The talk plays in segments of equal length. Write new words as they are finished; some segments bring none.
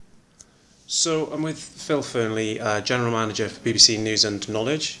So I'm with Phil Fearnley, General Manager for BBC News and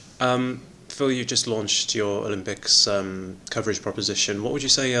Knowledge. Phil, you just launched your Olympics coverage proposition. What would you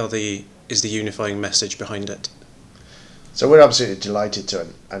say is the unifying message behind it? So we're absolutely delighted to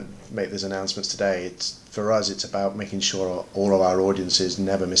and make these announcements today. For us, it's about making sure all of our audiences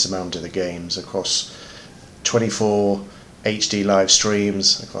never miss a moment of the games across 24 HD live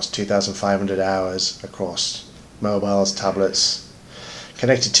streams, across 2,500 hours, across mobiles, tablets,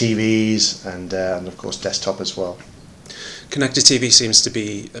 connected TVs, and of course desktop as well. Connected TV seems to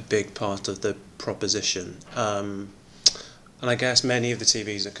be a big part of the proposition. And I guess many of the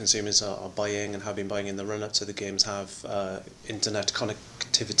TVs that consumers are buying and have been buying in the run-up to the games have internet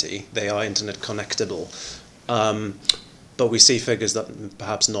connectivity. They are internet connectable. But we see figures that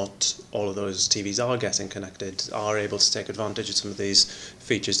perhaps not all of those TVs are getting connected, are able to take advantage of some of these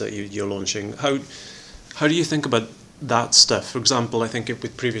features that you're launching. How do you think about that stuff? For example, I think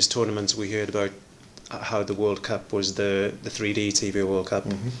with previous tournaments we heard about how the World Cup was the 3D TV World Cup,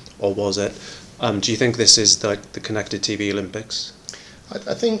 or was it? Do you think this is the connected TV Olympics?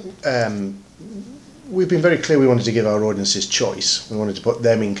 I think we've been very clear we wanted to give our audiences choice. We wanted to put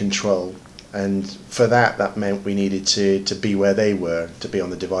them in control. And for that meant we needed to be where they were, to be on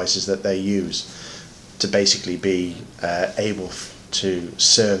the devices that they use, to basically be able to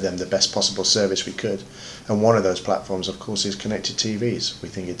serve them the best possible service we could. And one of those platforms, of course, is connected TVs. We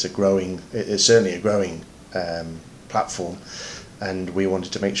think it's certainly a growing platform, and we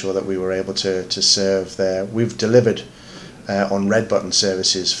wanted to make sure that we were able to serve there. We've delivered on red button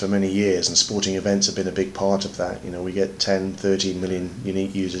services for many years, and sporting events have been a big part of that. You know, we get 10, 13 million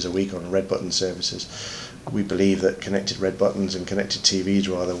unique users a week on red button services. We believe that connected red buttons and connected TVs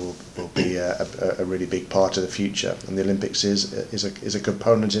rather will be a really big part of the future, and the Olympics is a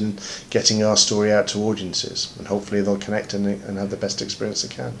component in getting our story out to audiences, and hopefully they'll connect and have the best experience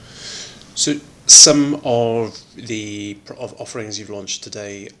they can. So some of the offerings you've launched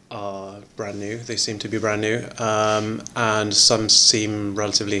today are brand new. They seem to be brand new, and some seem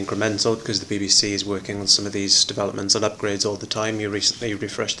relatively incremental because the BBC is working on some of these developments and upgrades all the time. You recently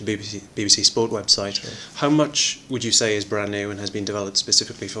refreshed the BBC Sport website. Sure. How much would you say is brand new and has been developed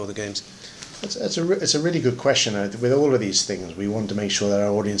specifically for the games? It's a really good question. With all of these things, we want to make sure that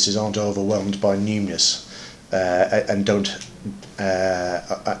our audiences aren't overwhelmed by newness. And don't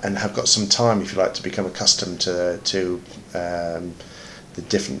and have got some time, if you like, to become accustomed to the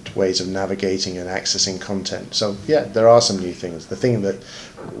different ways of navigating and accessing content. So yeah, there are some new things. The thing that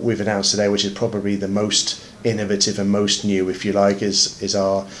we've announced today, which is probably the most innovative and most new, if you like, is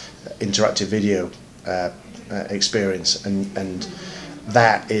our interactive video experience, and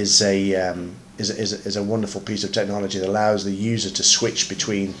that is a wonderful piece of technology that allows the user to switch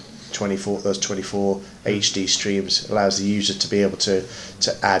between 24 HD streams. Allows the user to be able to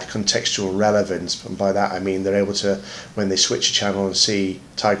add contextual relevance, and by that I mean they're able to, when they switch a channel and see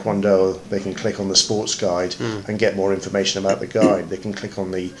Taekwondo, they can click on the sports guide and get more information about the guide. They can click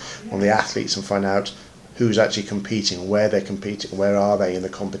on the athletes and find out who's actually competing, where they're competing, where are they in the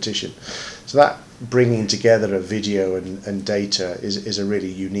competition. So that bringing together of video and data is a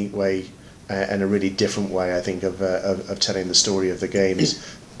really unique way and a really different way, I think, of telling the story of the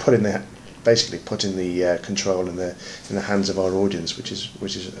games. Putting the control in the hands of our audience, which is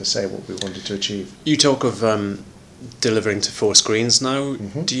I say what we wanted to achieve. You talk of delivering to 4 screens now.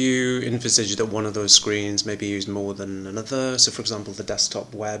 Do you envisage that one of those screens may be used more than another? So, for example, the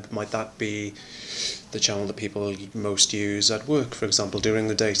desktop web, might that be the channel that people most use at work, for example, during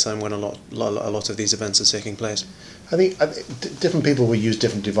the daytime when a lot of these events are taking place? I think different people will use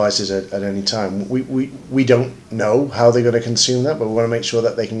different devices at any time. We don't know how they're going to consume that, but we want to make sure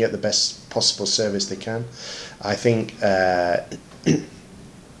that they can get the best possible service they can. I think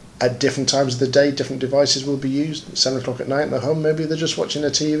at different times of the day, different devices will be used. At 7 o'clock at night in the home, maybe they're just watching a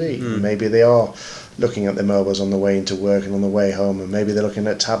TV. Maybe they are looking at their mobiles on the way into work and on the way home, and maybe they're looking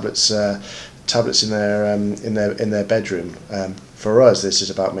at tablets in their bedroom. For us, this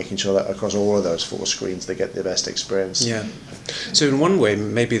is about making sure that across all of those 4 screens they get the best experience. Yeah. So in one way,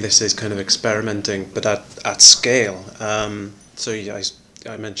 maybe this is kind of experimenting, but at scale. So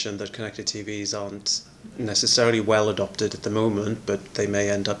I mentioned that connected TVs aren't necessarily well adopted at the moment, but they may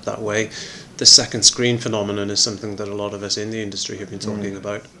end up that way. The second screen phenomenon is something that a lot of us in the industry have been talking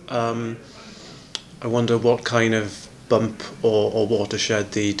about. I wonder what kind of bump or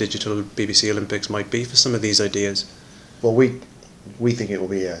watershed the digital BBC Olympics might be for some of these ideas. Well, we think it will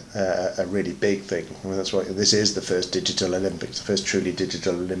be a really big thing. I mean, that's why this is the first digital Olympics, the first truly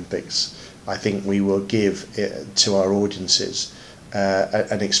digital Olympics. I think we will give to our audiences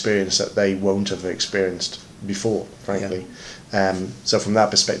an experience that they won't have experienced before, frankly. So from that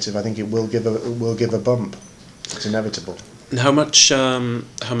perspective, I think it will give a bump. It's inevitable. And how much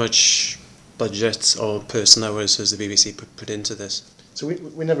budget or person hours has the BBC put into this? So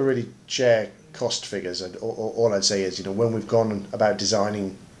we never really share cost figures, and all I'd say is, you know, when we've gone about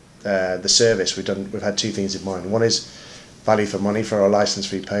designing the service, we've had two things in mind. One is value for money for our license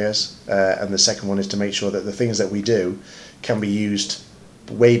fee payers, and the second one is to make sure that the things that we do can be used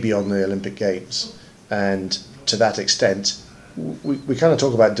way beyond the Olympic Games. And to that extent, we kind of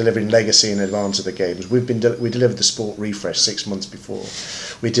talk about delivering legacy in advance of the Games. We delivered the sport refresh 6 months before.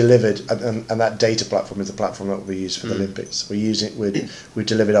 We delivered, and that data platform is the platform that we use for the Olympics. We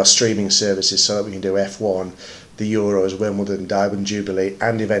delivered our streaming services so that we can do F1, the Euros, Wimbledon, Diamond Jubilee,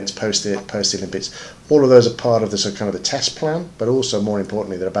 and events post the Olympics. All of those are part of the sort of kind of the test plan, but also more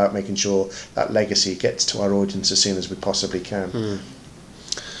importantly, they're about making sure that legacy gets to our audience as soon as we possibly can.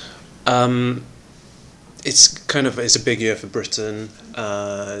 It's a big year for Britain.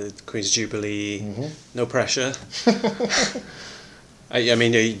 Queen's Jubilee, no pressure. I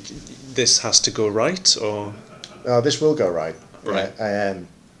mean, this has to go right, or this will go right. Right.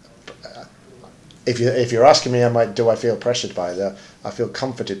 If you're asking me, do I feel pressured by it? I feel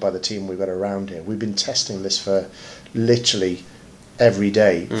comforted by the team we've got around here. We've been testing this for literally every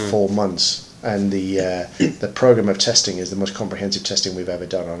day, 4 months, and the program of testing is the most comprehensive testing we've ever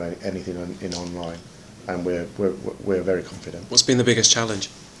done on anything in online, and we're very confident. What's been the biggest challenge?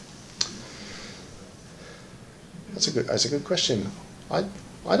 That's a good question. I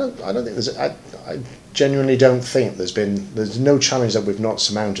don't think I genuinely don't think there's no challenge that we've not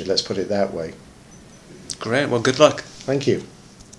surmounted. Let's put it that way. Great. Well, good luck. Thank you.